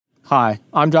Hi,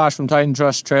 I'm Josh from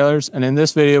Truss Trailers, and in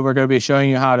this video we're going to be showing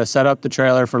you how to set up the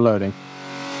trailer for loading.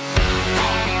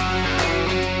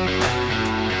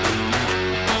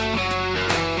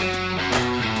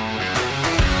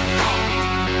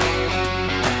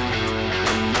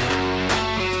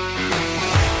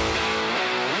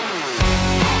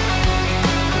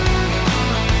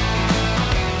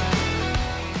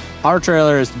 Our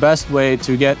trailer is the best way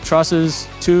to get trusses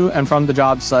to and from the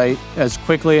job site as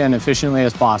quickly and efficiently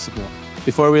as possible.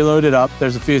 Before we load it up,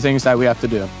 there's a few things that we have to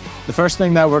do. The first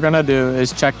thing that we're going to do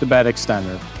is check the bed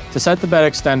extender. To set the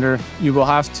bed extender, you will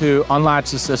have to unlatch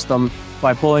the system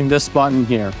by pulling this button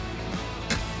here.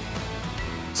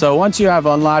 So once you have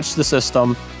unlatched the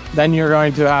system, then you're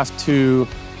going to have to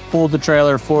pull the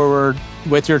trailer forward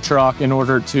with your truck in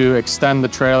order to extend the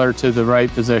trailer to the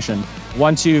right position.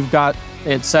 Once you've got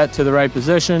it set to the right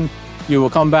position, you will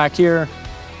come back here,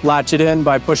 latch it in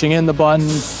by pushing in the button.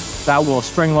 That will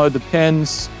spring load the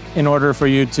pins in order for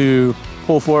you to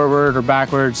pull forward or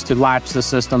backwards to latch the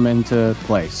system into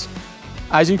place.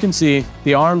 As you can see,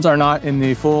 the arms are not in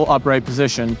the full upright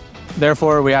position.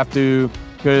 Therefore, we have to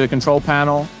go to the control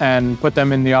panel and put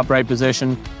them in the upright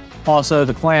position. Also,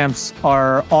 the clamps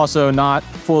are also not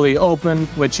fully open,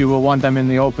 which you will want them in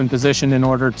the open position in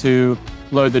order to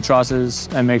load the trusses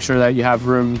and make sure that you have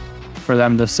room for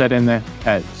them to sit in the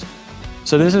heads.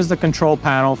 So this is the control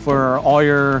panel for all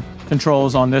your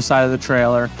controls on this side of the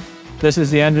trailer. This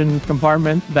is the engine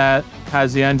compartment that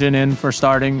has the engine in for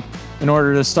starting. In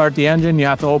order to start the engine, you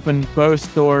have to open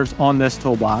both doors on this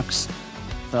toolbox.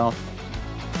 So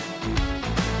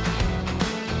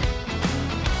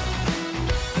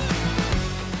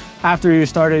after you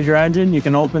started your engine, you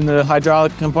can open the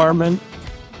hydraulic compartment,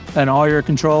 and all your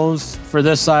controls for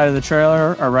this side of the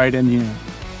trailer are right in here.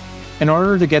 In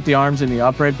order to get the arms in the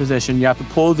upright position, you have to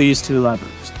pull these two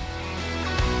levers.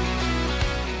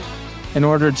 In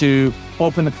order to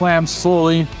open the clamps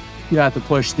slowly, you have to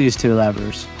push these two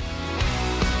levers.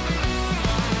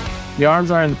 The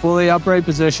arms are in the fully upright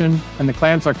position and the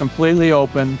clamps are completely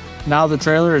open. Now the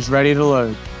trailer is ready to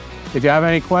load. If you have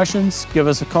any questions, give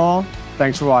us a call.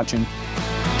 Thanks for watching.